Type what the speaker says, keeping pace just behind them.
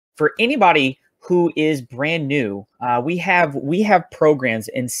for anybody who is brand new, we have programs,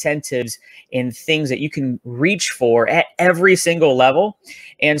 incentives, and things that you can reach for at every single level.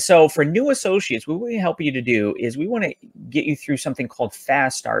 And so for new associates, what we help you to do is we want to get you through something called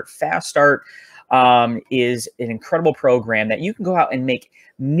Fast Start. Fast Start is an incredible program that you can go out and make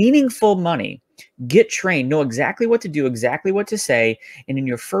meaningful money, get trained, know exactly what to do, exactly what to say. And in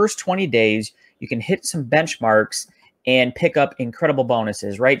your first 20 days, you can hit some benchmarks and pick up incredible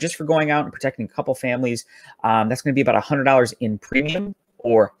bonuses, right? Just for going out and protecting a couple families. That's going to be about $100 in premium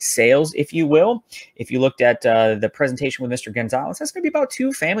or sales, if you will. If you looked at the presentation with Mr. Gonzalez, that's going to be about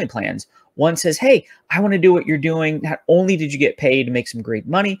 2 family plans. One says, hey, I want to do what you're doing. Not only did you get paid to make some great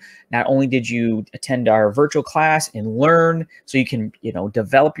money, not only did you attend our virtual class and learn so you can,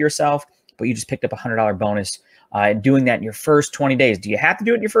 develop yourself, but you just picked up a $100 bonus doing that in your first 20 days. Do you have to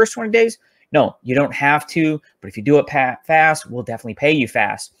do it in your first 20 days? No, you don't have to, but if you do it fast, we'll definitely pay you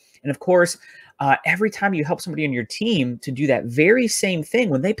fast. And of course, every time you help somebody on your team to do that very same thing,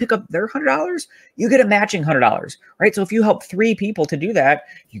 when they pick up their $100, you get a matching $100, right? So if you help 3 people to do that,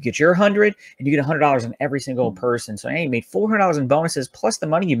 you get your 100 and you get $100 on every single person. So you made $400 in bonuses plus the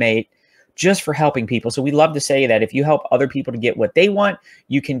money you made just for helping people. So we love to say that if you help other people to get what they want,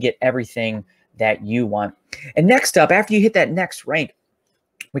 you can get everything that you want. And next up, after you hit that next rank,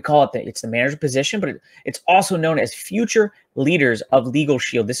 we call it it's the manager position, but it's also known as future leaders of Legal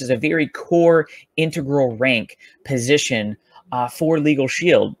Shield. This is a very core, integral rank position for Legal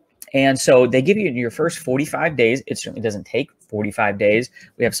Shield. And so they give you in your first 45 days. It certainly doesn't take 45 days.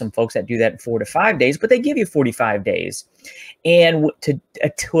 We have some folks that do that in 4 to 5 days, but they give you 45 days. And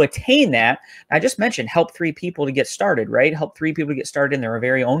to attain that, I just mentioned help 3 people to get started, right? Help 3 people to get started in their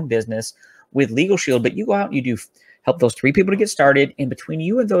very own business with Legal Shield. But you go out and you do help those 3 people to get started. And between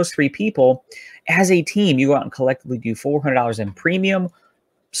you and those 3 people, as a team, you go out and collectively do $400 in premium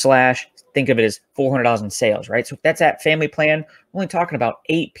 / think of it as $400 in sales, right? So if that's that family plan, we're only talking about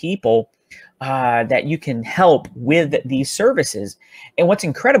 8 people that you can help with these services. And what's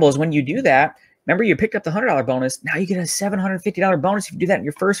incredible is when you do that, remember you picked up the $100 bonus. Now you get a $750 bonus if you do that in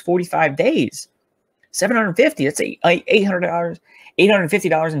your first 45 days. $750, that's $800,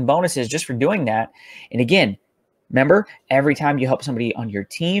 $850 in bonuses just for doing that. And again, remember, every time you help somebody on your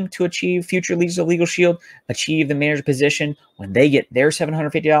team to achieve future leaders of Legal Shield, achieve the manager position, when they get their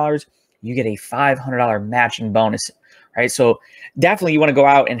 $750, you get a $500 matching bonus, right? So definitely you want to go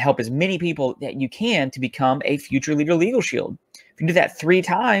out and help as many people that you can to become a future leader of Legal Shield. If you do that 3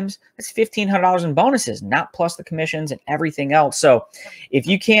 times, that's $1,500 in bonuses, not plus the commissions and everything else. So if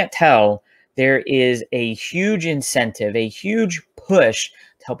you can't tell, there is a huge incentive, a huge push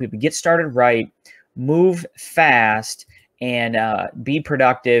to help people get started right, move fast, and be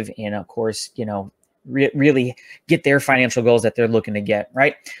productive, and of course, really get their financial goals that they're looking to get,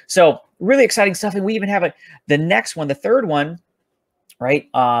 right? So really exciting stuff. And we even have the next one, the third one, right?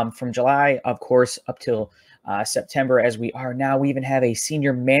 From July, of course, up till September, as we are now, we even have a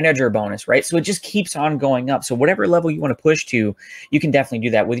senior manager bonus, right? So it just keeps on going up. So whatever level you want to push to, you can definitely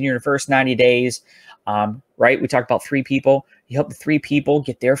do that within your first 90 days, right? We talked about 3 people. You help the 3 people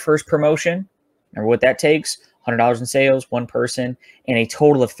get their first promotion. Remember what that takes? $100 in sales, 1 person, and a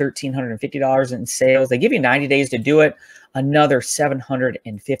total of $1,350 in sales. They give you 90 days to do it, another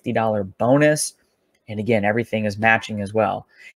 $750 bonus. And again, everything is matching as well.